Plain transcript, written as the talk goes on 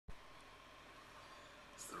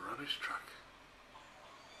Rubbish truck.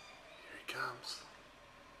 Here he comes.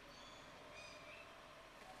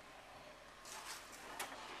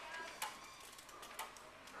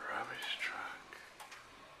 Rubbish truck.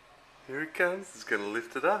 Here he comes. He's going to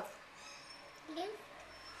lift it up. Lift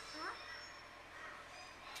up?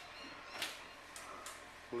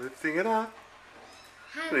 Lifting it up.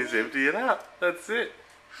 And he's Heavy, emptying it up. That's it.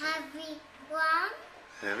 heavy one.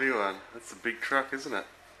 Heavy one. That's a big truck, isn't it?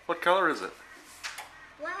 What colour is it?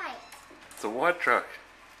 White. It's a white truck.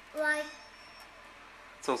 White.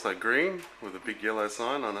 It's also green with a big yellow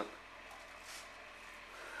sign on it.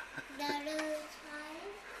 Yellow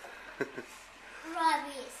sign.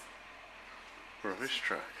 Rubbish. Rubbish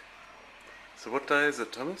truck. So what day is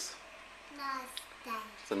it, Thomas? Nice day.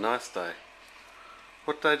 It's a nice day.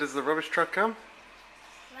 What day does the rubbish truck come?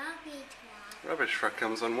 Rubbish one. Rubbish truck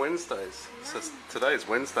comes on Wednesdays. So today's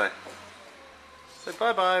Wednesday. Say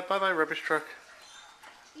bye-bye. Bye-bye, rubbish truck.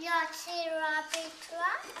 You see rubbish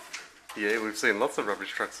truck? Yeah, we've seen lots of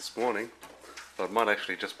rubbish trucks this morning. But it might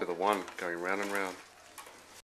actually just be the one going round and round.